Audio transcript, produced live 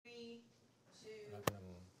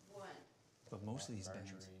But most of these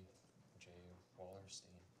bands, Jay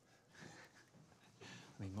Wallerstein.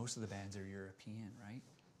 I mean, most of the bands are European, right?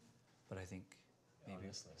 But I think maybe on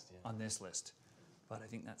this list, yeah. On this list, but I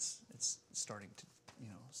think it's starting to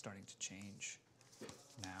starting to change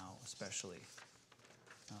now, especially.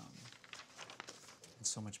 And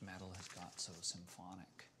so much metal has got so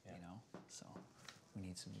symphonic, so we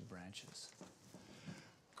need some new branches.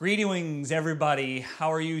 Greetings, everybody.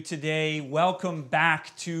 How are you today? Welcome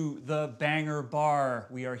back to the Banger Bar.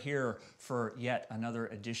 We are here for yet another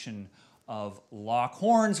edition of Lock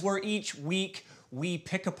Horns, where each week we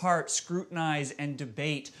pick apart, scrutinize, and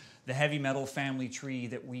debate the heavy metal family tree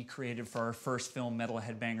that we created for our first film, Metal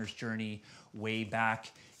Headbangers Journey, way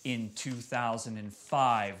back in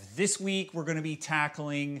 2005. This week we're going to be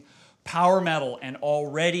tackling power metal, and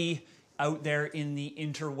already out there in the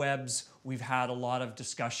interwebs, we've had a lot of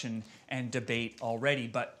discussion and debate already.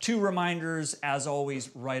 But two reminders, as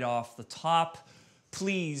always, right off the top.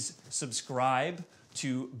 Please subscribe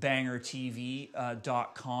to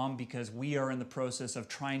bangertv.com because we are in the process of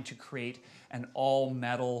trying to create an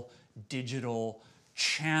all-metal digital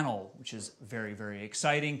channel, which is very, very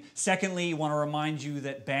exciting. Secondly, I want to remind you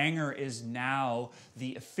that Banger is now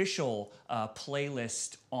the official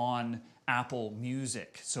playlist on Apple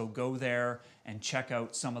Music. So go there and check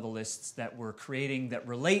out some of the lists that we're creating that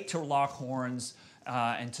relate to Lock Horns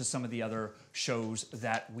and to some of the other shows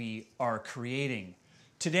that we are creating.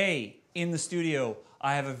 Today in the studio,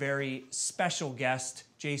 I have a very special guest,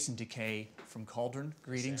 Jason Decay from Cauldron.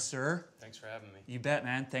 Greetings, sir. Thanks for having me. You bet,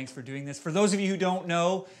 man. Thanks for doing this. For those of you who don't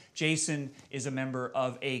know, Jason is a member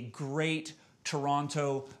of a great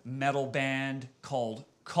Toronto metal band called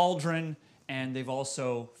Cauldron. And they've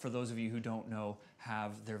also, for those of you who don't know,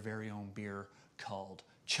 have their very own beer called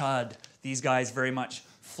Chud. These guys very much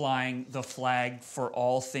flying the flag for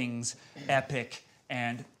all things epic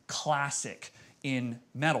and classic in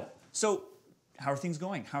metal. So, how are things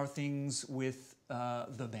going? How are things with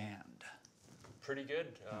the band? Pretty good.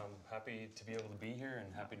 Happy to be able to be here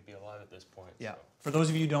and happy to be alive at this point. Yeah. So. For those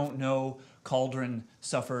of you who don't know, Cauldron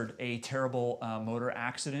suffered a terrible motor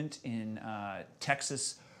accident in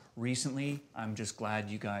Texas recently. I'm just glad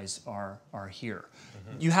you guys are here.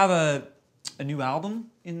 Mm-hmm. You have a new album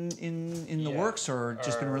in the works, or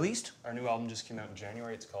just been released? Our new album just came out in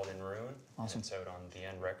January. It's called In Ruin. Awesome. It's out on The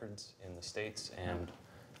End Records in the States and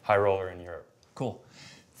High Roller in Europe. Cool.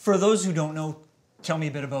 For those who don't know, tell me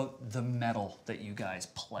a bit about the metal that you guys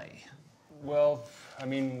play. Well, I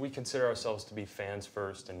mean, we consider ourselves to be fans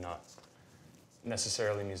first and not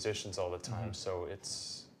necessarily musicians all the time. Mm-hmm. So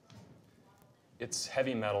it's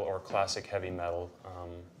heavy metal or classic heavy metal.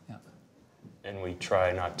 And we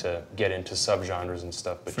try not to get into subgenres and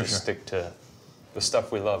stuff, but just stick to the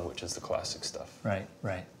stuff we love, which is the classic stuff. Right,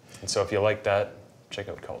 right. And so if you like that, check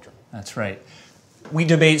out Cauldron. That's right. We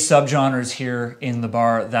debate subgenres here in the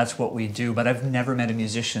bar. That's what we do. But I've never met a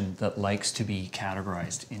musician that likes to be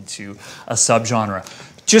categorized into a subgenre.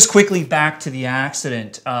 Just quickly back to the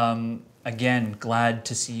accident. Again, glad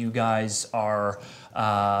to see you guys are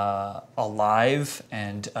alive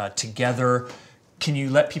and together. Can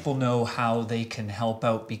you let people know how they can help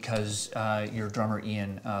out, because your drummer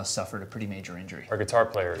Ian suffered a pretty major injury? Our guitar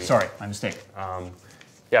player, Ian. Sorry, my mistake.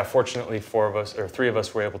 Yeah, fortunately, three of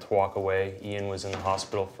us were able to walk away. Ian was in the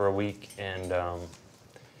hospital for a week, and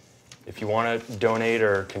if you want to donate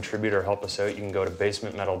or contribute or help us out, you can go to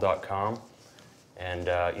basementmetal.com and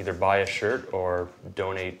either buy a shirt or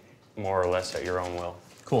donate more or less at your own will.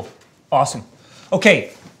 Cool. Awesome.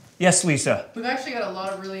 Okay. Yes, Lisa. We've actually got a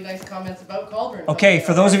lot of really nice comments about Cauldron. Okay,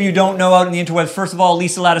 for those of you who don't know out in the interwebs, first of all,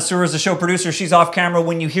 Lisa Ladisura is the show producer. She's off camera.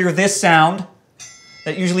 When you hear this sound,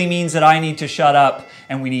 that usually means that I need to shut up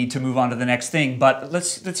and we need to move on to the next thing. But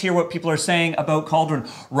let's hear what people are saying about Cauldron.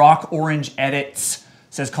 Rock Orange Edits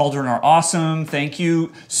says Cauldron are awesome. Thank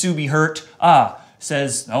you. Subi Hurt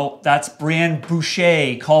says, oh, that's Brienne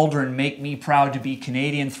Boucher. Cauldron make me proud to be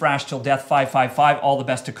Canadian. Thrash till death 555. All the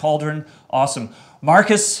best to Cauldron. Awesome.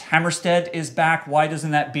 Marcus Hammerstead is back. Why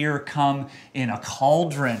doesn't that beer come in a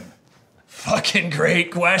cauldron? Fucking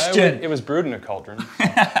great question. It was brewed in a cauldron.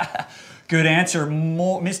 Good answer.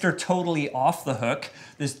 Mr. Totally Off the Hook.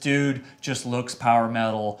 This dude just looks power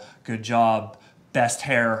metal. Good job. Best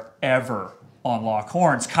hair ever on Lock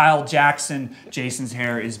Horns. Kyle Jackson. Jason's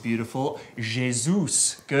hair is beautiful.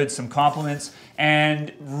 Jesus. Good. Some compliments.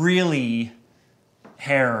 And really,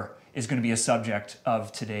 hair is going to be a subject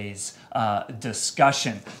of today's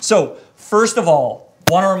discussion. So, first of all,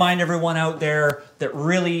 want to remind everyone out there that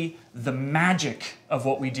really the magic of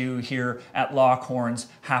what we do here at Lock Horns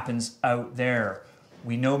happens out there.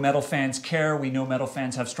 We know metal fans care. We know metal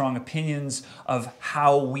fans have strong opinions of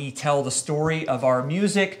how we tell the story of our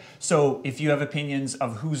music. So if you have opinions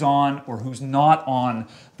of who's on or who's not on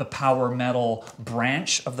the power metal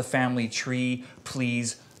branch of the family tree,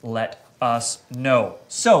 please let us know.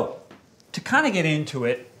 So to kind of get into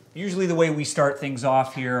it, usually the way we start things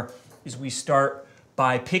off here is we start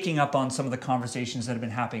by picking up on some of the conversations that have been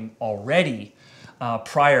happening already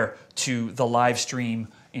prior to the live stream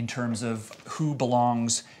in terms of who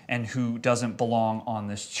belongs and who doesn't belong on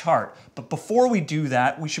this chart. But before we do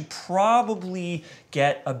that, we should probably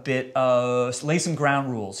get a bit of, lay some ground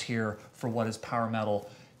rules here for what is power metal.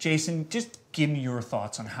 Jason, just give me your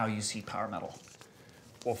thoughts on how you see power metal.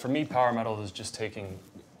 Well, for me, power metal is just taking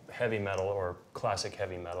heavy metal or classic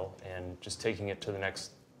heavy metal and just taking it to the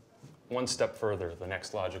next, one step further, the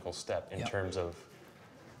next logical step in terms of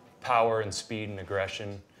power and speed and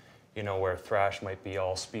aggression. You know, where thrash might be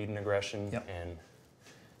all speed and aggression, and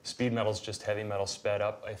speed metal's just heavy metal sped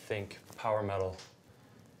up. I think power metal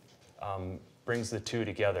brings the two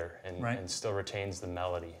together and still retains the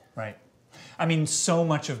melody. Right. I mean, so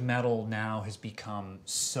much of metal now has become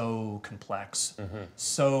so complex,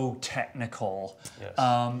 so technical,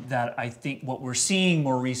 that I think what we're seeing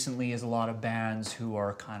more recently is a lot of bands who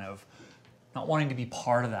are kind of not wanting to be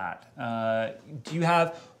part of that. Do you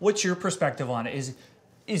have, what's your perspective on it?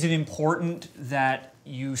 Is it important that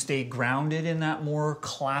you stay grounded in that more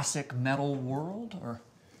classic metal world, or?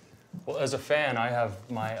 Well, as a fan, I have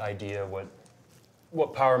my idea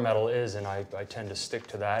what power metal is, and I tend to stick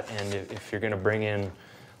to that. And if you're going to bring in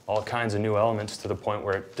all kinds of new elements to the point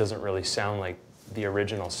where it doesn't really sound like the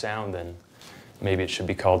original sound, then maybe it should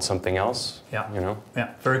be called something else. Yeah. You know.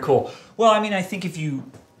 Yeah. Very cool. Well, I mean, I think if you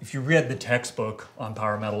read the textbook on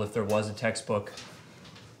power metal, if there was a textbook.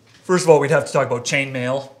 First of all, we'd have to talk about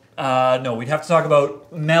chainmail. No, we'd have to talk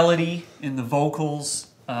about melody in the vocals.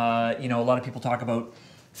 You know, a lot of people talk about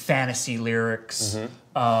fantasy lyrics.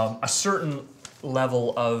 A certain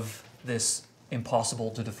level of this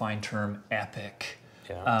impossible to define term, epic,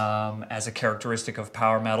 as a characteristic of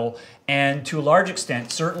power metal. And to a large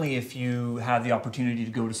extent, certainly if you have the opportunity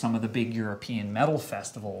to go to some of the big European metal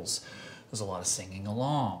festivals, there's a lot of singing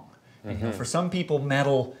along. And, you know, for some people,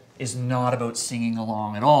 metal is not about singing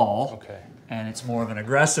along at all, and it's more of an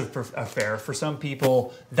aggressive affair. For some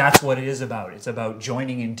people, that's what it is about. It's about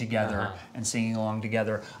joining in together and singing along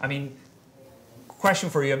together. I mean,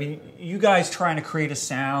 question for you. I mean, you guys trying to create a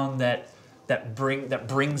sound that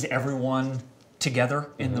brings everyone together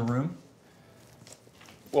in the room?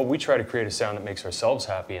 Well, we try to create a sound that makes ourselves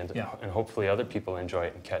happy and hopefully other people enjoy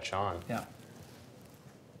it and catch on. Yeah.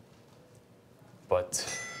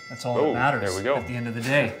 But that's all that matters there we go. At the end of the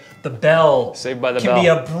day. The bell Saved by the can bell. be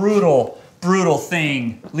a brutal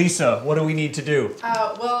thing. Lisa, what do we need to do?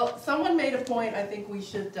 Well, someone made a point I think we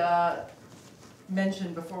should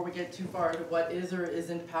mention before we get too far into what is or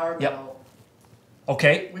isn't power metal.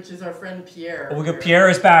 Okay. Which is our friend Pierre. Oh, we got Pierre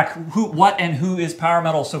is back. What and who is power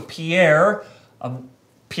metal? So Pierre,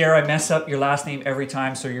 Pierre, I mess up your last name every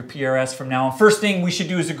time, so you're PRS from now on. First thing we should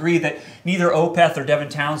do is agree that neither Opeth or Devin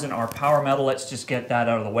Townsend are power metal. Let's just get that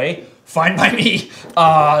out of the way. Fine by me.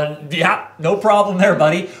 Yeah, no problem there,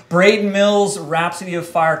 buddy. Braden Mills, Rhapsody of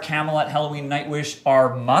Fire, Camelot, Halloween, Nightwish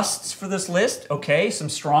are musts for this list. Okay, some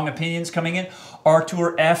strong opinions coming in.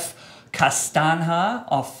 Artur F. Castanha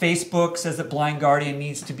off Facebook says that Blind Guardian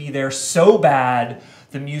needs to be there so bad.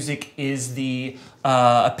 The music is the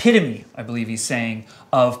epitome, I believe he's saying,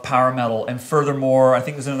 of power metal. And furthermore, I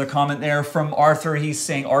think there's another comment there from Arthur. He's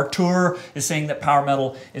saying, Artur is saying that power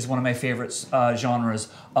metal is one of my favorite genres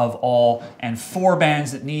of all. And 4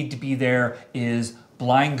 bands that need to be there is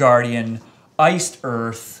Blind Guardian, Iced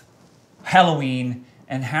Earth, Halloween,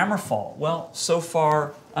 and Hammerfall. Well, so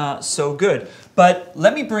far, so good. But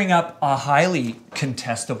let me bring up a highly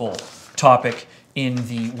contestable topic in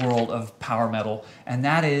the world of power metal, and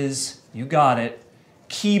that is, you got it,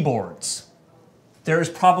 keyboards. There is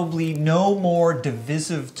probably no more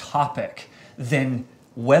divisive topic than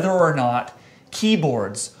whether or not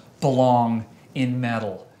keyboards belong in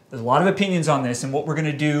metal. There's a lot of opinions on this, and what we're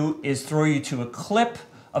going to do is throw you to a clip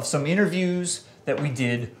of some interviews that we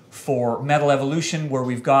did for Metal Evolution, where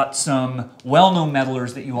we've got some well-known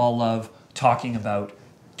metalers that you all love talking about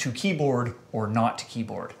to keyboard or not to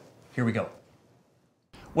keyboard. Here we go.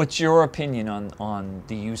 What's your opinion on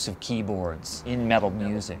the use of keyboards in metal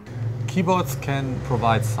music? Keyboards can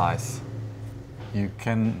provide size. You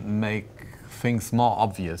can make things more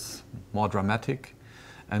obvious, more dramatic,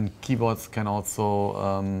 and keyboards can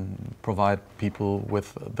also provide people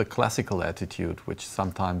with the classical attitude, which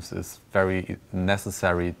sometimes is very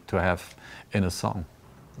necessary to have in a song.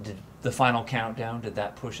 the final countdown, did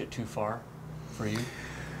that push it too far for you?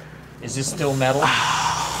 Is this still metal?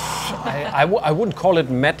 I wouldn't call it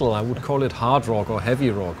metal, I would call it hard rock or heavy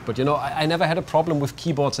rock. But you know, I never had a problem with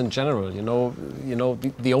keyboards in general. You know,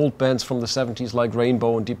 the old bands from the 70s like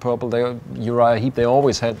Rainbow and Deep Purple, Uriah Heep, they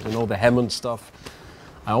always had, you know, the Hammond stuff.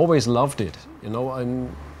 I always loved it, you know,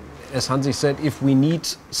 and as Hansi said, if we need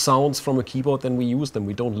sounds from a keyboard, then we use them.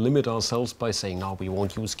 We don't limit ourselves by saying, no, we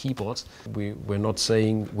won't use keyboards. We're not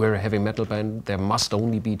saying we're a heavy metal band, there must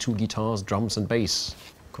only be 2 guitars, drums and bass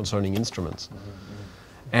concerning instruments.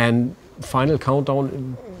 And Final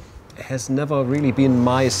Countdown has never really been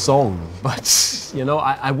my song, but you know,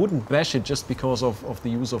 I wouldn't bash it just because of the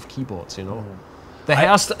use of keyboards, you know. The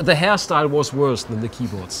hairstyle was worse than the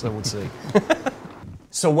keyboards, I would say.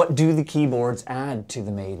 So what do the keyboards add to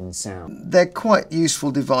the Maiden sound? They're quite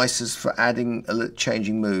useful devices for adding,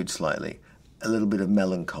 changing mood slightly. A little bit of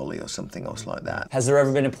melancholy or something else like that. Has there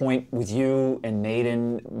ever been a point with you and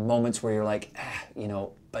Maiden, moments where you're like, you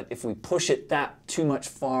know, but if we push it that too much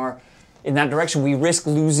far in that direction, we risk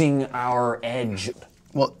losing our edge?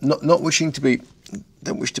 Well, not wishing to be,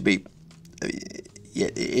 don't wish to be,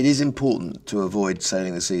 yet it is important to avoid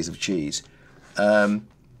sailing the seas of cheese.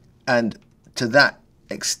 And to that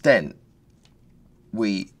extent,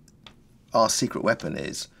 our secret weapon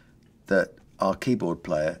is that our keyboard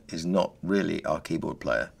player is not really our keyboard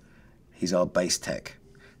player. He's our bass tech.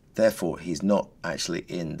 Therefore, he's not actually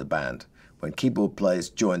in the band. When keyboard players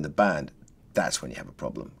join the band, that's when you have a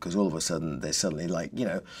problem, because all of a sudden they're suddenly like, you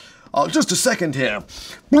know, oh, just a second here.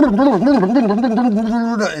 It's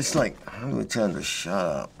like, I'm going to tell them to shut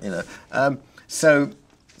up, you know.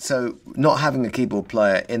 So not having a keyboard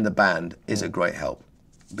player in the band is a great help,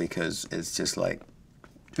 because it's just like,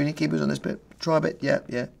 do we need keyboards on this bit? Try a bit, yeah.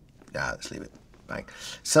 Nah, let's leave it. Bang.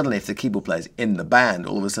 Suddenly, if the keyboard player's in the band,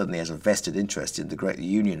 all of a sudden he has a vested interest in the great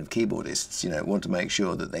union of keyboardists, you know, want to make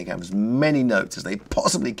sure that they have as many notes as they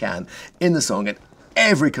possibly can in the song at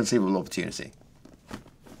every conceivable opportunity.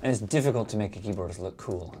 And it's difficult to make a keyboardist look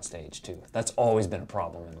cool on stage, too. That's always been a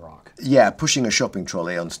problem in rock. Yeah, pushing a shopping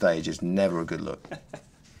trolley on stage is never a good look.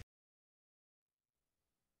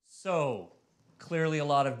 So, clearly a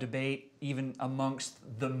lot of debate, even amongst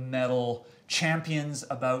the metal champions,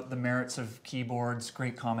 about the merits of keyboards.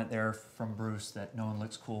 Great comment there from Bruce that no one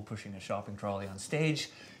looks cool pushing a shopping trolley on stage.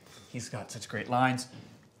 He's got such great lines.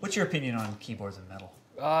 What's your opinion on keyboards and metal?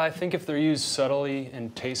 I think if they're used subtly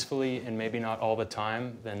and tastefully and maybe not all the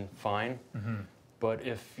time, then fine. But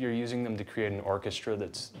if you're using them to create an orchestra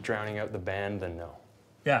that's drowning out the band, then no.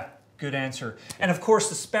 Yeah, good answer. And of course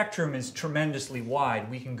the spectrum is tremendously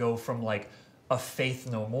wide. We can go from like a Faith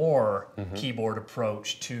No More keyboard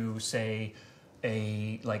approach to, say,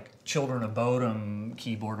 a like Children of Bodom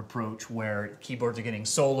keyboard approach, where keyboards are getting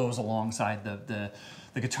solos alongside the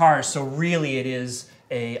guitars. So really it is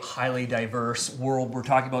a highly diverse world we're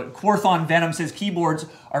talking about. Quorthon Venom says keyboards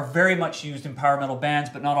are very much used in power metal bands,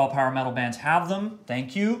 but not all power metal bands have them.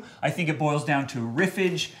 Thank you. I think it boils down to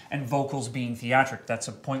riffage and vocals being theatric. That's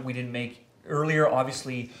a point we didn't make earlier.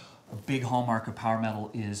 Obviously, a big hallmark of power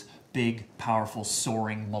metal is big, powerful,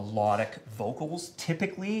 soaring, melodic vocals,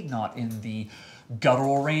 typically, not in the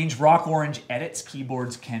guttural range. Rock Orange edits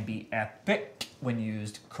keyboards can be epic when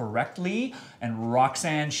used correctly. And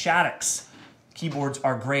Roxanne Shaddix, keyboards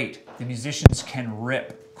are great. The musicians can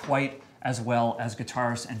rip quite as well as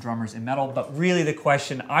guitarists and drummers in metal. But really the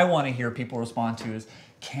question I want to hear people respond to is,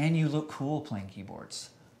 can you look cool playing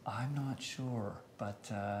keyboards? I'm not sure.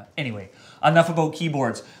 But anyway, enough about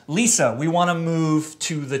keyboards. Lisa, we want to move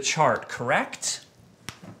to the chart, correct?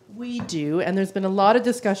 We do, and there's been a lot of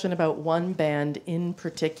discussion about one band in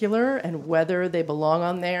particular and whether they belong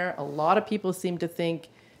on there. A lot of people seem to think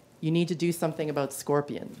you need to do something about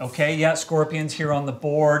Scorpions. Okay, yeah, Scorpions here on the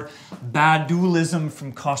board. Bad Dualism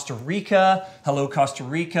from Costa Rica. Hello, Costa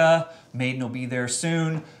Rica. Maiden will be there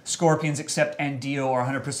soon. Scorpions, Accept, and Dio are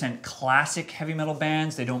 100% classic heavy metal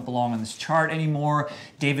bands. They don't belong on this chart anymore.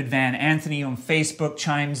 David Van Anthony on Facebook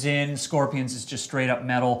chimes in. Scorpions is just straight up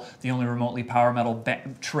metal. The only remotely power metal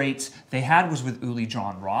traits they had was with Uli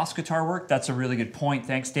John Ross guitar work. That's a really good point.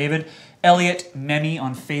 Thanks, David. Elliot Memi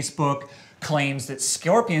on Facebook claims that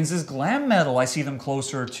Scorpions is glam metal. I see them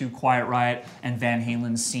closer to Quiet Riot and Van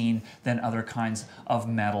Halen's scene than other kinds of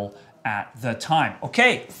metal at the time.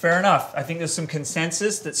 Okay, fair enough. I think there's some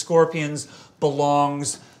consensus that Scorpions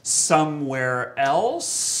belongs somewhere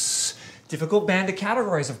else. Difficult band to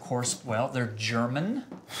categorize, of course. Well, they're German.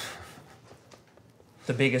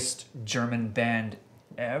 The biggest German band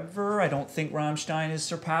ever. I don't think Rammstein has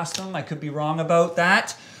surpassed them. I could be wrong about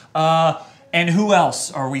that. And who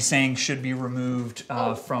else are we saying should be removed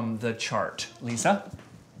from the chart? Lisa?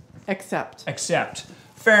 Accept. Accept.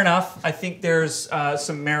 Fair enough. I think there's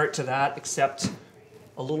some merit to that, except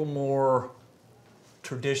a little more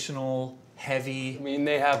traditional, heavy. I mean,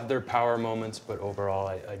 they have their power moments, but overall,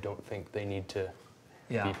 I don't think they need to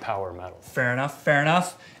be power metal. Fair enough, fair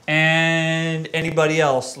enough. And anybody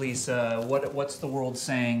else, Lisa, what's the world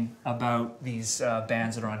saying about these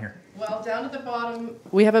bands that are on here? Well, down at the bottom,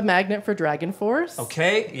 we have a magnet for Dragon Force.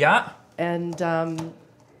 Okay, yeah. And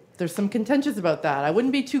there's some contentions about that. I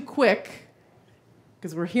wouldn't be too quick,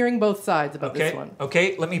 because we're hearing both sides about this one.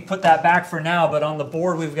 Okay, let me put that back for now, but on the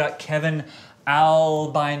board we've got Kevin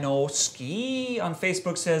Albinoski on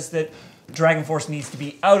Facebook says that Dragon Force needs to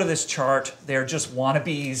be out of this chart. They're just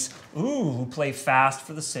wannabes, who play fast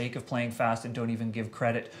for the sake of playing fast and don't even give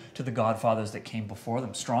credit to the godfathers that came before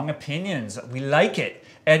them. Strong opinions. We like it.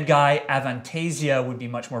 Ed Guy Avantasia would be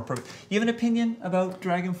much more appropriate. You have an opinion about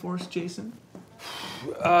Dragon Force, Jason?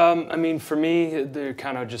 I mean, for me, they're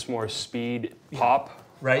kind of just more speed pop.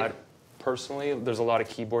 Right. Personally, there's a lot of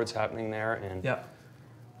keyboards happening there, and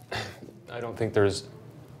I don't think there's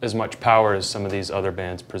as much power as some of these other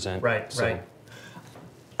bands present. Right, right.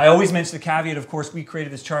 I always mention the caveat, of course, we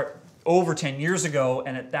created this chart over 10 years ago,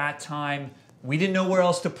 and at that time, we didn't know where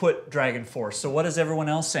else to put Dragon Force. So what is everyone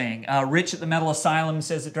else saying? Rich at the Metal Asylum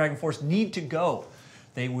says that Dragon Force need to go.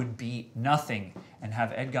 They would be nothing and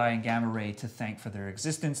have Ed Guy and Gamma Ray to thank for their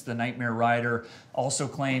existence. The Nightmare Rider also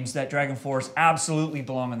claims that Dragon Force absolutely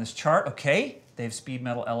belong on this chart. Okay, they have speed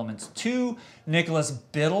metal elements too. Nicholas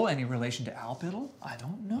Biddle, any relation to Al Biddle? I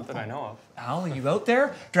don't know. Not that I know of. Al, are you out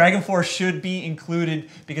there? Dragon Force should be included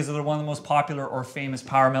because they're one of the most popular or famous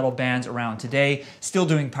power metal bands around today, still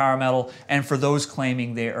doing power metal, and for those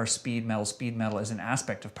claiming they are speed metal is an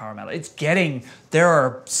aspect of power metal. It's getting, there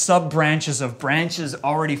are sub-branches of branches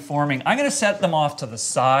already forming. I'm going to set them off to the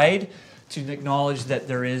side to acknowledge that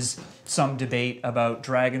there is some debate about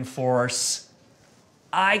Dragon Force.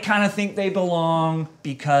 I kind of think they belong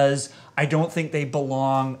because I don't think they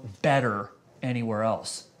belong better anywhere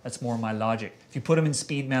else. That's more my logic. If you put them in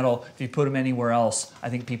speed metal, if you put them anywhere else, I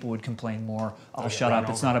think people would complain more. I'll shut up.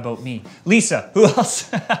 It's not about me. Lisa, who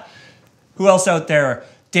else? Who else out there?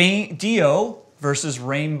 Dio versus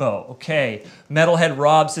Rainbow. Okay. Metalhead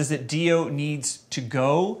Rob says that Dio needs to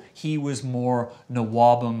go. He was more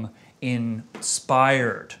Nawabum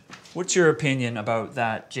inspired. What's your opinion about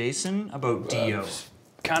that, Jason? About Dio?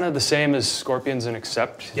 Kind of the same as Scorpions and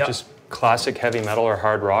Accept, just classic heavy metal or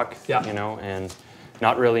hard rock, you know, and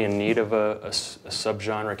not really in need of a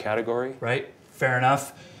subgenre category. Right, fair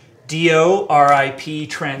enough. Dio, R.I.P.,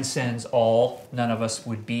 transcends all. None of us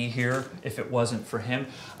would be here if it wasn't for him.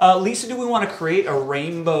 Lisa, do we want to create a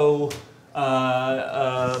rainbow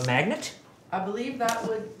magnet? I believe that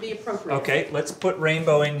would be appropriate. Okay, let's put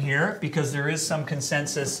rainbow in here because there is some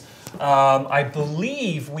consensus. I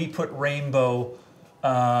believe we put rainbow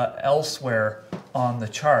elsewhere on the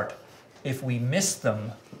chart. If we miss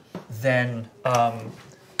them, then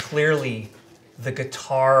clearly the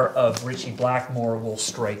guitar of Richie Blackmore will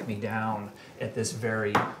strike me down at this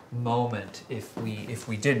very moment if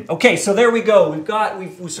we didn't. Okay, so there we go.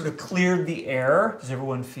 We've sort of cleared the air. Does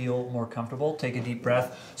everyone feel more comfortable? Take a deep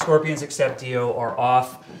breath. Scorpions, Accept, Dio are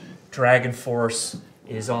off. Dragon Force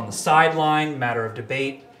is on the sideline, matter of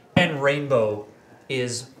debate, and Rainbow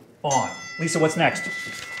is on. Lisa, what's next?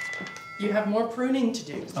 You have more pruning to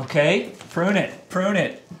do. Okay, prune it, prune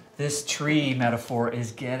it. This tree metaphor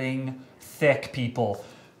is getting thick, people.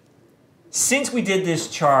 Since we did this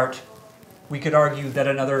chart, we could argue that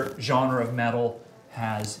another genre of metal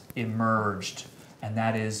has emerged, and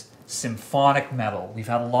that is symphonic metal. We've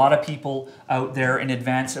had a lot of people out there in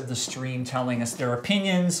advance of the stream telling us their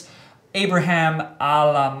opinions. Abraham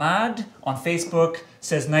Alamad on Facebook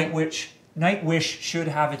says Nightwish should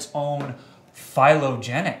have its own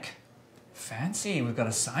phylogenic. Fancy, we've got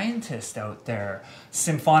a scientist out there.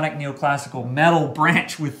 Symphonic neoclassical metal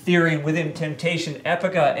branch with Therion, Within Temptation,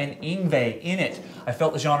 Epica, and Yngwie in it. I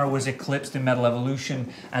felt the genre was eclipsed in Metal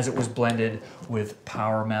Evolution as it was blended with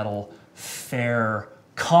power metal. Fair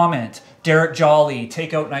comment. Derek Jolly,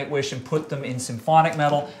 take out Nightwish and put them in symphonic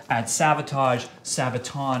metal. Add Savatage,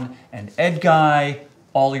 Sabaton, and Ed Guy.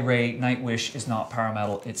 Ollie Ray, Nightwish is not power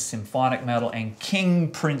metal, it's symphonic metal. And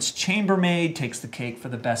King Prince Chambermaid takes the cake for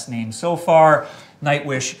the best name so far.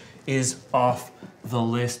 Nightwish is off the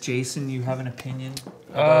list. Jason, you have an opinion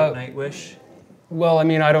about Nightwish? Well, I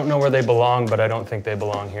mean, I don't know where they belong, but I don't think they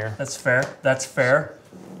belong here. That's fair, that's fair.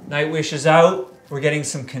 Nightwish is out. We're getting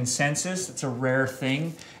some consensus. It's a rare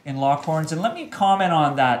thing in Lockhorns. And let me comment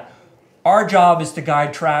on that. Our job is to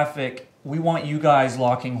guide traffic. We want you guys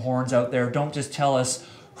locking horns out there. Don't just tell us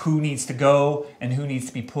who needs to go and who needs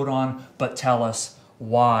to be put on, but tell us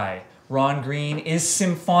why. Ron Green, is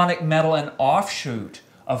symphonic metal an offshoot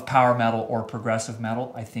of power metal or progressive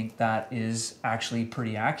metal? I think that is actually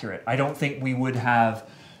pretty accurate. I don't think we would have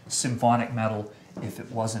symphonic metal if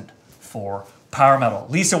it wasn't for power metal.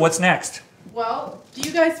 Lisa, what's next? Well, do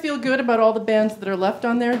you guys feel good about all the bands that are left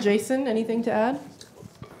on there? Jason, anything to add?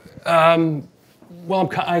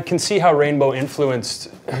 Well, I can see how Rainbow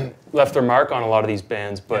left their mark on a lot of these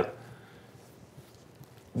bands, but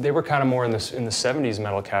they were kind of more in the 70s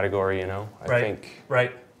metal category, you know. I think.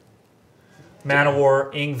 Right.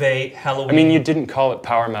 Manowar, Yngwie, Halloween. I mean, you didn't call it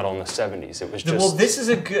power metal in the 70s. It was just... Well, this is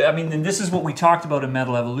a good... I mean, and this is what we talked about in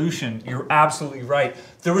Metal Evolution. You're absolutely right.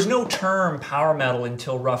 There was no term power metal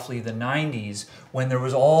until roughly the 90s, when there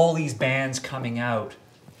was all these bands coming out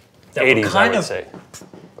that 80s, were kind I would of... say.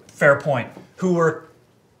 Fair point. Who were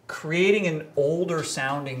creating an older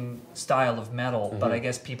sounding style of metal, but I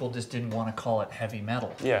guess people just didn't want to call it heavy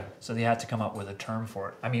metal. Yeah. So they had to come up with a term for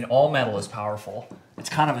it. I mean, all metal is powerful. It's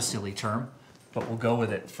kind of a silly term, but we'll go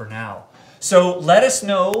with it for now. So let us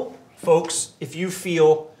know, folks, if you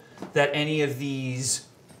feel that any of these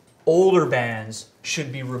older bands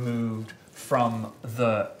should be removed from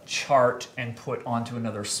the chart and put onto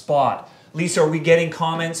another spot. Lisa, are we getting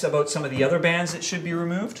comments about some of the other bands that should be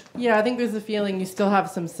removed? Yeah, I think there's a feeling you still have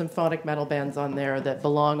some symphonic metal bands on there that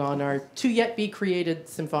belong on our to-yet-be-created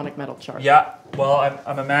symphonic metal chart. Yeah, well,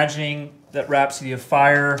 I'm imagining that Rhapsody of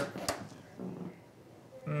Fire,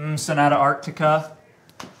 Sonata Arctica,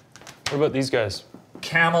 What about these guys?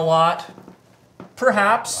 Camelot,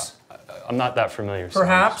 perhaps. I'm not that familiar.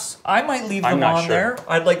 Perhaps. I might leave I'm them not on sure. there.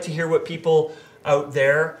 I'd like to hear what people out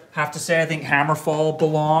there have to say. I think Hammerfall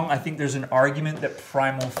belong. I think there's an argument that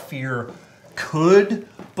Primal Fear could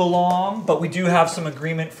belong, but we do have some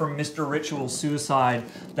agreement from Mr. Ritual Suicide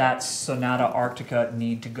that Sonata Arctica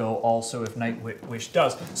need to go also if Nightwish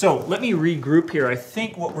does. So let me regroup here. I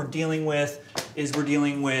think what we're dealing with is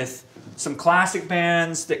some classic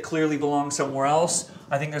bands that clearly belong somewhere else.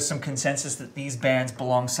 I think there's some consensus that these bands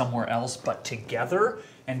belong somewhere else but together,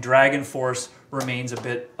 and Dragon Force remains a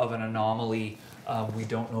bit of an anomaly. We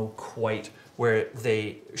don't know quite where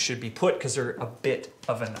they should be put because they're a bit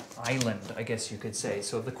of an island, I guess you could say.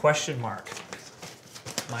 So the question mark,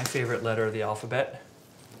 my favorite letter of the alphabet,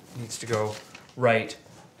 needs to go right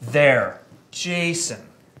there. Jason,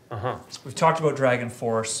 we've talked about Dragon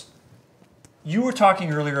Force. You were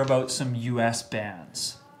talking earlier about some US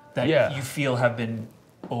bands that you feel have been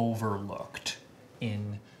overlooked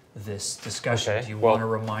in this discussion. Okay, Do you well, want a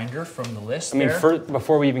reminder from the list I mean, there?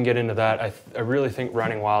 before we even get into that, I really think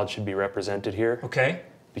Running Wild should be represented here. Okay.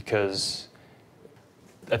 Because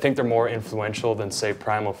I think they're more influential than, say,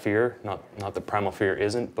 Primal Fear. Not that Primal Fear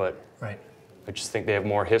isn't, but Right. I just think they have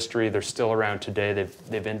more history. They're still around today.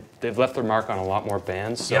 They've left their mark on a lot more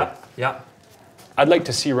bands. So Yeah. I'd like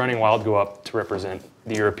to see Running Wild go up to represent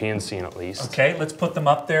the European scene at least. Okay, let's put them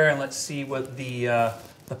up there and let's see what the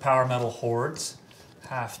power metal hordes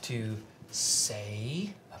have to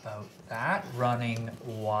say about that. Running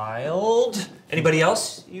Wild. Anybody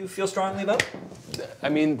else you feel strongly about? I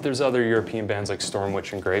mean, there's other European bands like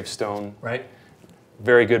Stormwitch and Gravestone. Right.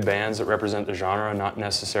 Very good bands that represent the genre, not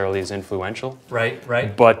necessarily as influential. Right.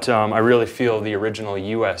 But I really feel the original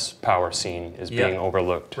U.S. power scene is being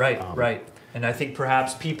overlooked. Right. And I think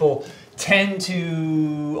perhaps people tend to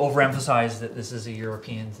overemphasize that this is a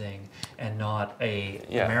European thing and not a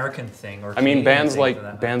American thing. Or I mean, Canadian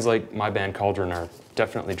bands thing like my band Cauldron are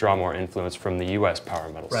definitely draw more influence from the U.S. power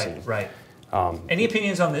metal scene. Right. Any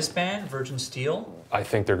opinions on this band, Virgin Steel? I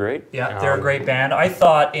think they're great. Yeah, they're a great band. I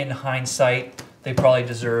thought in hindsight they probably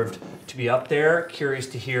deserved to be up there. Curious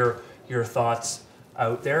to hear your thoughts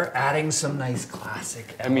out there. Adding some nice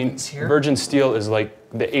classic elements here. Virgin Steel is like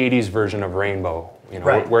the 80s version of Rainbow. You know,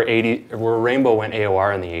 Right. where Rainbow went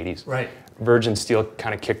AOR in the 80s. Right. Virgin Steel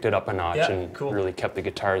kind of kicked it up a notch and cool. really kept the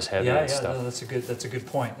guitars heavy and stuff. No, that's a good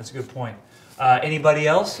point. Anybody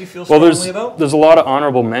else you feel strongly about? There's a lot of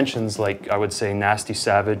honorable mentions, like I would say Nasty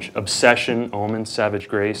Savage, Obsession, Omen, Savage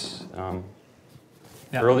Grace,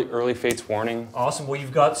 early Fates Warning. Awesome. Well,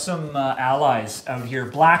 you've got some allies out here.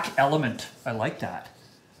 Black Element. I like that.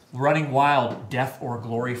 Running Wild, Death or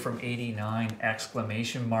Glory from '89,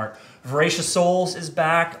 exclamation mark. Voracious Souls is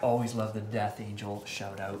back. Always love the Death Angel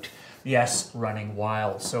shout out. Yes, Running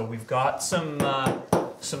Wild. So we've got some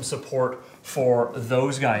support for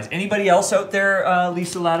those guys. Anybody else out there,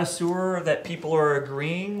 Lisa Latisseur, that people are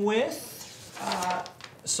agreeing with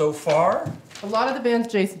so far? A lot of the bands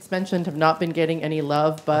Jason's mentioned have not been getting any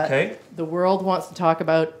love, but the world wants to talk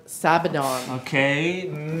about Sabaton. Okay,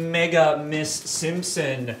 Mega Miss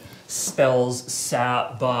Simpson spells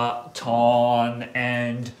Sabaton,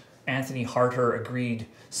 and Anthony Harter agreed.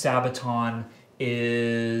 Sabaton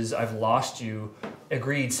is, I've lost you.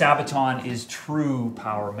 Agreed. Sabaton is true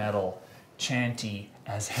power metal. Chanty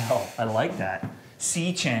as hell. I like that.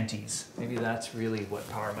 Sea chanties. Maybe that's really what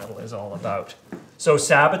power metal is all about. So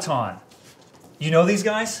Sabaton. You know these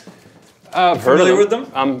guys? I've heard of familiar them.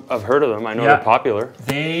 with them? I've heard of them. I know Yeah. they're popular.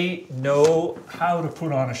 They know how to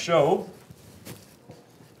put on a show.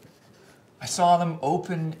 I saw them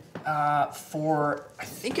open for, I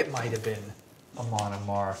think it might have been Amon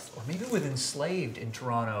Amarth, or maybe with Enslaved in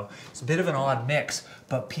Toronto. It's a bit of an odd mix,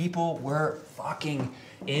 but people were fucking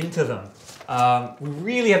into them. We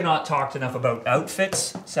really have not talked enough about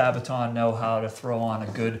outfits. Sabaton know how to throw on a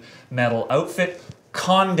good metal outfit.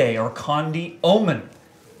 Conde or Condi Omen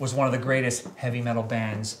was one of the greatest heavy metal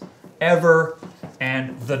bands ever,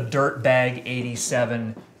 and the Dirtbag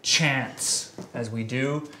 87 chants, as we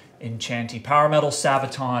do in chanty power metal.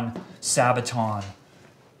 Sabaton, Sabaton,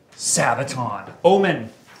 Sabaton. Omen,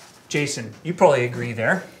 Jason, you probably agree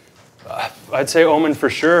there. I'd say Omen for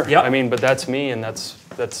sure. Yep. I mean, but that's me, and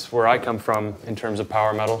that's where I come from in terms of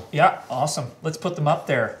power metal. Yeah, awesome. Let's put them up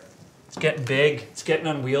there. It's getting big. It's getting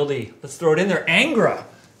unwieldy. Let's throw it in there. Angra.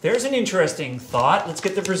 There's an interesting thought. Let's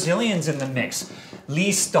get the Brazilians in the mix. Lee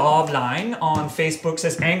Staubline on Facebook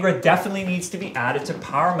says, Angra definitely needs to be added to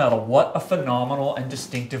power metal. What a phenomenal and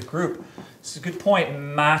distinctive group. This is a good point.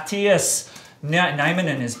 Matthias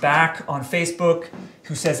Nijmanen is back on Facebook,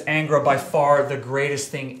 who says Angra by far the greatest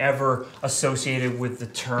thing ever associated with the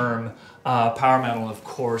term power metal, of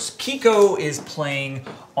course. Kiko is playing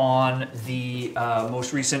on the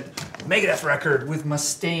most recent Megadeth record with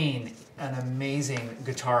Mustaine, an amazing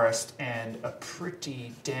guitarist and a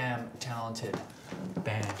pretty damn talented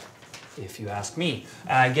band, if you ask me.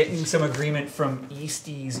 Getting some agreement from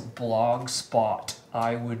Eastie's blog spot.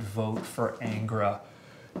 I would vote for Angra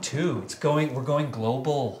too. We're going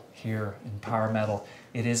global here in power metal.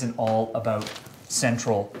 It isn't all about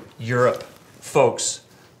Central Europe, folks.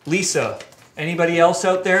 Lisa, anybody else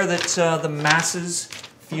out there that the masses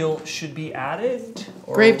feel should be added?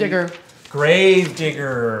 Gravedigger.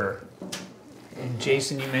 Gravedigger. And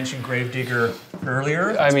Jason, you mentioned Gravedigger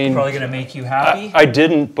earlier. I mean, probably going to make you happy. I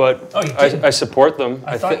didn't, but Oh, you didn't? I support them.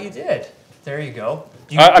 I thought you did. There you go.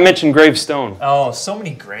 I mentioned Gravestone. Oh, so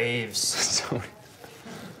many graves. Sorry.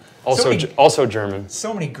 Also, So many- also German.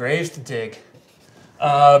 So many graves to dig.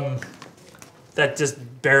 That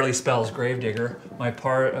just barely spells Gravedigger. My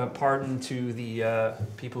pardon to the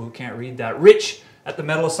people who can't read that. Rich at the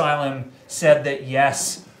Metal Asylum said that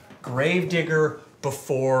yes, Gravedigger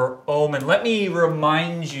before Omen. Let me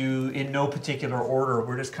remind you in no particular order.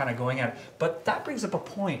 We're just kind of going at it. But that brings up a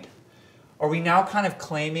point. Are we now kind of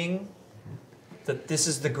claiming that this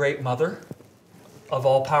is the great mother of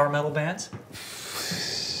all power metal bands?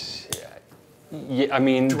 Yeah, I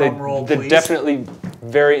mean, Drum roll, they're please. definitely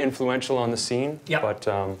very influential on the scene. Yep.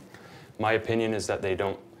 But my opinion is that they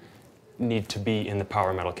don't need to be in the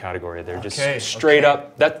power metal category. They're just Okay, straight okay.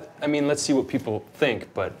 up. That I mean, let's see what people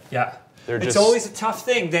think, but Yeah. They're It's just- always a tough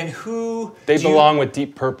thing. Then who they do you- belong with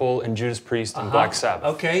Deep Purple and Judas Priest and Black Sabbath.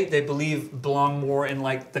 Okay, they belong more in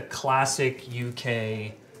like the classic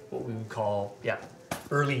UK, what we would call,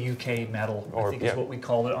 early UK metal, I Or, think is yeah. what we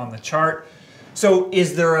called it on the chart. So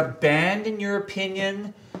is there a band, in your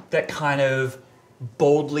opinion, that kind of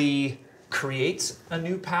boldly creates a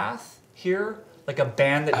new path here? Like a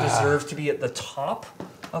band that deserves to be at the top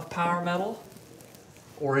of power metal?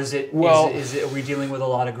 Or is it, Well- are we dealing with a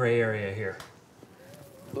lot of gray area here?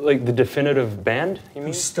 Like the definitive band, you Who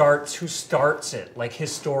mean? starts it, like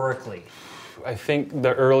historically? I think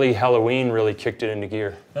the early Halloween really kicked it into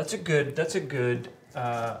gear. That's a good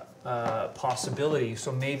possibility.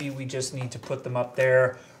 So maybe we just need to put them up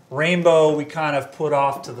there. Rainbow, we kind of put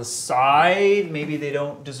off to the side. Maybe they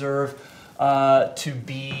don't deserve to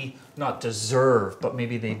be, not deserve, but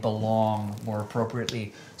maybe they belong more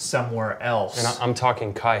appropriately somewhere else. And I'm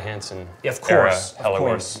talking Kai Hansen. Of course, era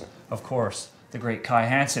Halloween. of course. The great Kai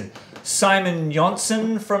Hansen. Simon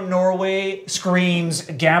Jonsson from Norway screams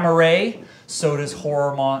Gamma Ray. So does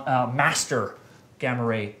Horror Master Gamma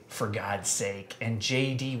Ray, for God's sake. And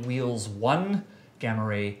JD Wheels 1, Gamma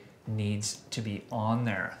Ray needs to be on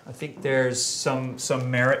there. I think there's some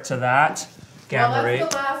merit to that. Gamma Ray. Well,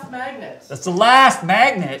 that's the last magnet. That's the last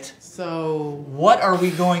magnet. So What are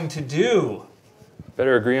we going to do?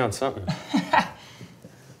 Better agree on something.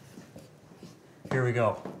 Here we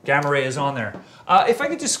go. Gamma Ray is on there. If I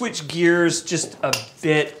could just switch gears just a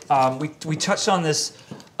bit. We touched on this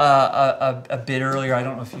a bit earlier. I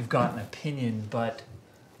don't know if you've got an opinion, but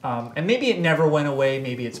and maybe it never went away.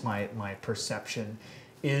 Maybe it's my perception.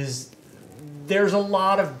 Is there's a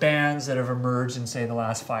lot of bands that have emerged in, say, the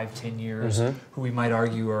last 5-10 years who we might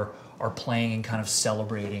argue are playing and kind of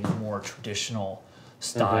celebrating a more traditional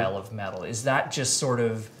style of metal. Is that just sort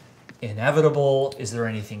of inevitable? Is there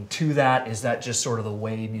anything to that? Is that just sort of the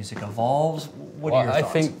way music evolves? What are your thoughts? I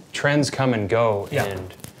think trends come and go,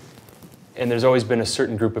 and there's always been a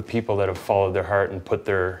certain group of people that have followed their heart and put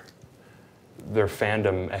their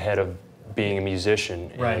fandom ahead of being a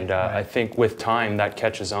musician. Right, and I think with time that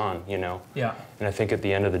catches on, you know. Yeah. And I think at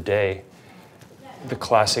the end of the day, the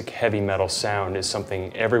classic heavy metal sound is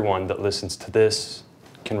something everyone that listens to this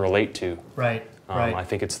can relate to. Right. Right. I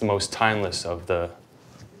think it's the most timeless of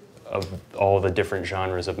all the different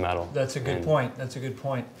genres of metal. That's a good point. That's a good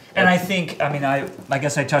point. And I think, I mean, I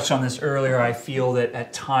guess I touched on this earlier. I feel that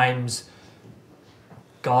at times,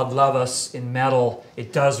 God love us, in metal,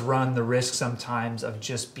 it does run the risk sometimes of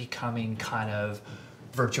just becoming kind of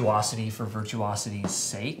virtuosity for virtuosity's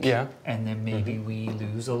sake. Yeah. And then maybe we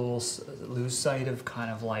lose sight of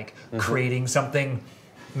kind of like creating something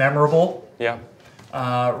memorable. Yeah.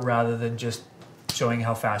 Rather than just showing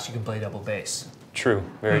how fast you can play double bass. True,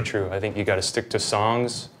 very true. I think you got to stick to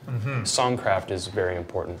songs. Songcraft is very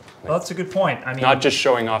important. Well, that's a good point. I mean, not just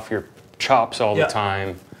showing off your chops all the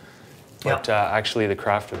time, but actually the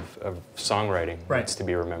craft of songwriting needs to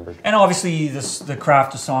be remembered. And obviously the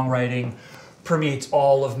craft of songwriting permeates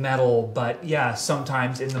all of metal, but yeah,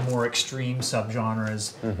 sometimes in the more extreme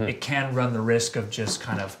subgenres, it can run the risk of just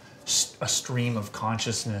kind of a stream of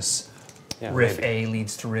consciousness. Yeah, riff A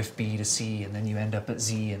leads to riff B to C, and then you end up at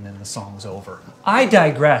Z, and then the song's over. I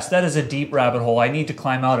digress. That is a deep rabbit hole I need to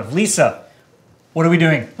climb out of. Lisa, what are we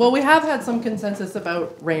doing? Well, we have had some consensus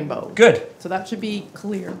about Rainbow. Good. So that should be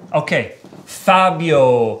clear. Okay.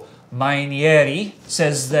 Fabio Mainieri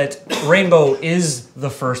says that Rainbow is the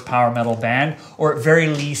first power metal band, or at very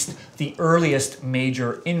least the earliest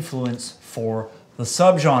major influence for the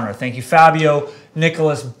subgenre. Thank you, Fabio.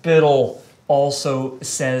 Nicholas Biddle also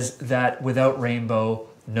says that without Rainbow,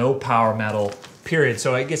 no power metal, period.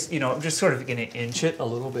 So I guess, you know, I'm just sort of going to inch it a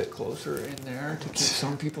little bit closer in there to keep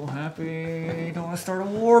some people happy. Don't want to start a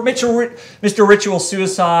war. Mr. Ritual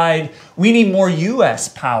Suicide, we need more U.S.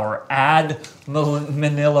 power. Add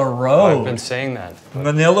Manila Road. I've been saying that.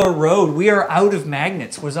 Manila Road. We are out of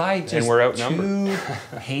magnets. Was I just we're too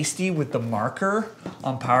hasty with the marker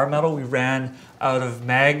on power metal? We ran out of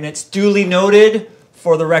magnets. Duly noted.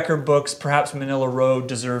 For the record books, perhaps Manila Road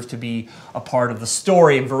deserves to be a part of the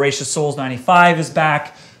story. And Voracious Souls 95 is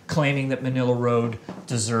back, claiming that Manila Road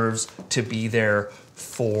deserves to be there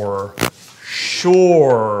for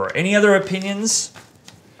sure. Any other opinions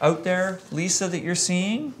out there, Lisa, that you're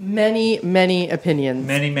seeing? Many, many opinions.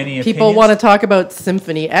 Many opinions. People want to talk about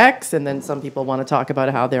Symphony X, and then some people want to talk about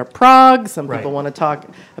how they're prog. Some people want to talk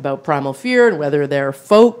about Primal Fear and whether they're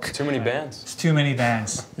folk. Too many bands. It's too many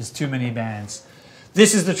bands. There's too many bands.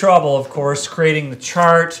 This is the trouble, of course, creating the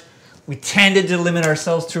chart. We tended to limit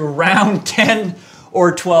ourselves to around 10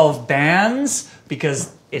 or 12 bands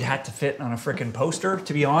because it had to fit on a frickin' poster,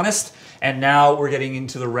 to be honest. And now we're getting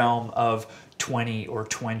into the realm of 20 or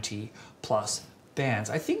 20 plus bands.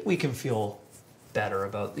 I think we can feel better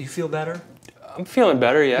about. You feel better? I'm feeling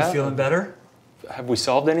better, yeah. You feeling better? Have we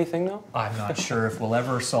solved anything though? I'm not sure if we'll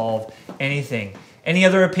ever solve anything. Any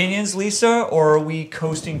other opinions, Lisa, or are we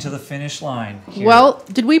coasting to the finish line here? Well,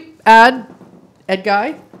 did we add Ed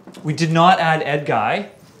Guy? We did not add Ed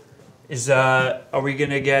Guy. Are we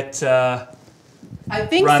gonna get I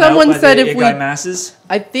think run someone out by said the if Ed Guy we masses?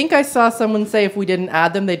 I think I saw someone say if we didn't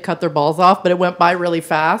add them, they'd cut their balls off, but it went by really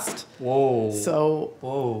fast. Whoa. So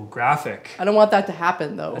whoa, graphic. I don't want that to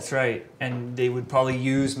happen though. That's right. And they would probably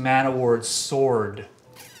use Manoward's sword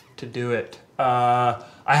to do it. I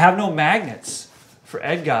have no magnets for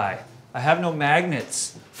Ed Guy. I have no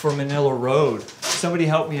magnets for Manila Road. Somebody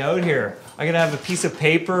help me out here. I'm gonna have a piece of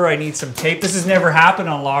paper. I need some tape. This has never happened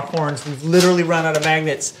on Lockhorns. We've literally run out of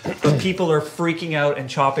magnets, but people are freaking out and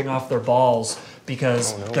chopping off their balls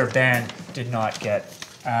because their band did not get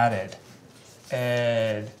added.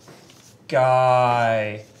 Ed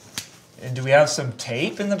Guy. And do we have some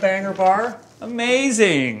tape in the banger bar?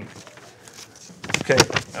 Amazing. Okay.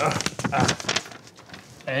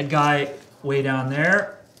 Ed Guy way down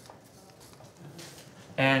there.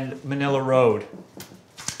 And Manila Road.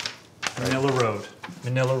 Manila Road.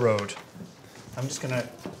 Manila Road. I'm just going to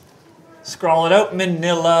scroll it out.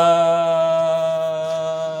 Manila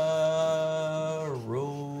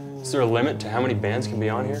Road. Is there a limit to how many bands can be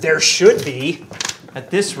on here? There should be. At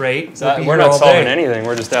this rate, we're not solving anything.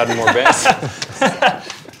 We're just adding more bands.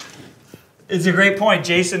 It's a great point.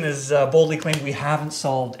 Jason has boldly claimed we haven't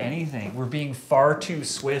solved anything. We're being far too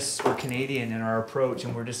Swiss or Canadian in our approach,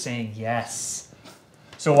 and we're just saying yes.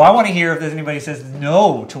 So I want to hear if there's anybody who says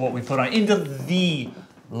no to what we put on. Into the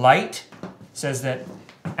Light says that,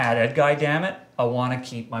 at Ed Guy, damn it, I want to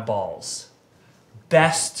keep my balls.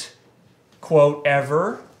 Best quote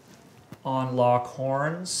ever on Lock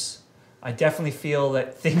Horns. I definitely feel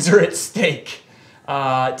that things are at stake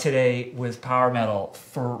today with power metal,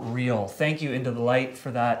 for real. Thank you, Into the Light, for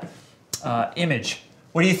that image.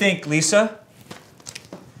 What do you think, Lisa?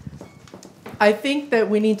 I think that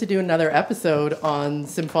we need to do another episode on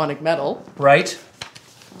symphonic metal. Right.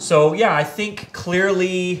 So, yeah, I think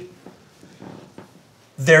clearly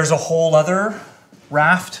there's a whole other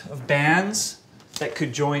raft of bands that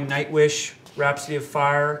could join Nightwish, Rhapsody of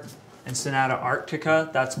Fire, and Sonata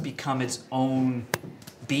Arctica. That's become its own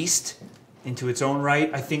beast into its own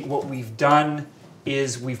right. I think what we've done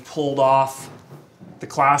is we've pulled off the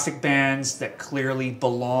classic bands that clearly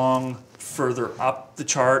belong further up the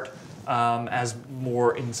chart, as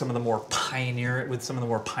more in some of the more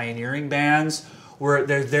pioneering bands, where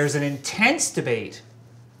there's an intense debate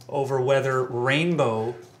over whether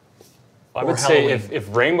Rainbow I would say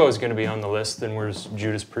if Rainbow is going to be on the list, then where's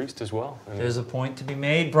Judas Priest as well? I mean, there's a point to be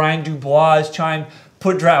made. Brian Dubois has chimed,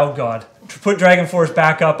 put Dragon Force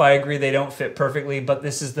back up. I agree they don't fit perfectly, but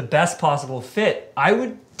this is the best possible fit. I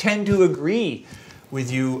would tend to agree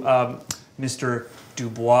with you, Mr.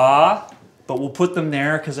 Dubois, but we'll put them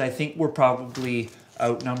there because I think we're probably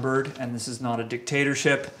outnumbered, and this is not a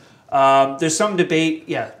dictatorship. There's some debate,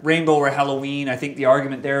 Rainbow or Halloween. I think the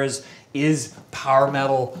argument there is power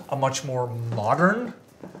metal a much more modern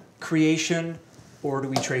creation, or do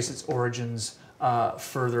we trace its origins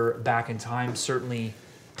further back in time? Certainly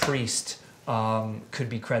Priest could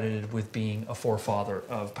be credited with being a forefather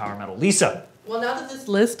of power metal. Lisa? Well, now that this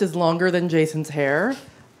list is longer than Jason's hair,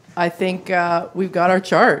 I think we've got our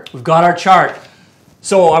chart. We've got our chart.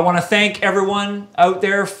 So I want to thank everyone out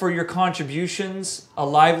there for your contributions, a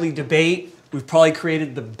lively debate. We've probably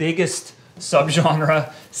created the biggest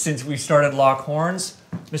subgenre since we started Lock Horns.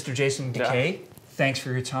 Mr. Jason Decay, thanks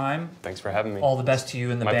for your time. thanks for having me. All the best to you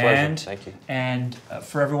and the My band. pleasure. Thank you. And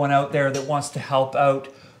for everyone out there that wants to help out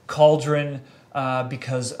Cauldron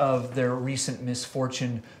because of their recent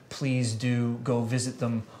misfortune, please do go visit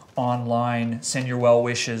them online, send your well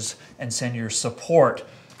wishes, and send your support.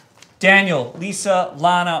 Daniel, Lisa,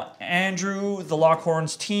 Lana, Andrew, the Lock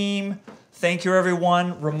Horns team, thank you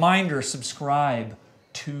everyone. Reminder, subscribe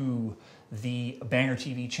to the Banger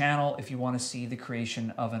TV channel if you want to see the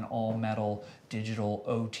creation of an all-metal digital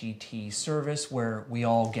OTT service where we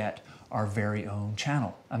all get our very own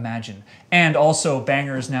channel. Imagine. And also,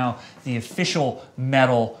 Banger is now the official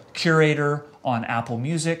metal curator on Apple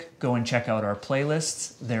Music. Go and check out our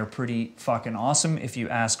playlists. They're pretty fucking awesome if you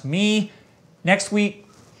ask me. Next week,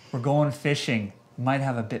 we're going fishing. Might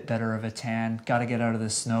have a bit better of a tan. Got to get out of the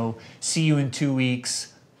snow. See you in 2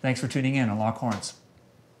 weeks. Thanks for tuning in on Lock Horns.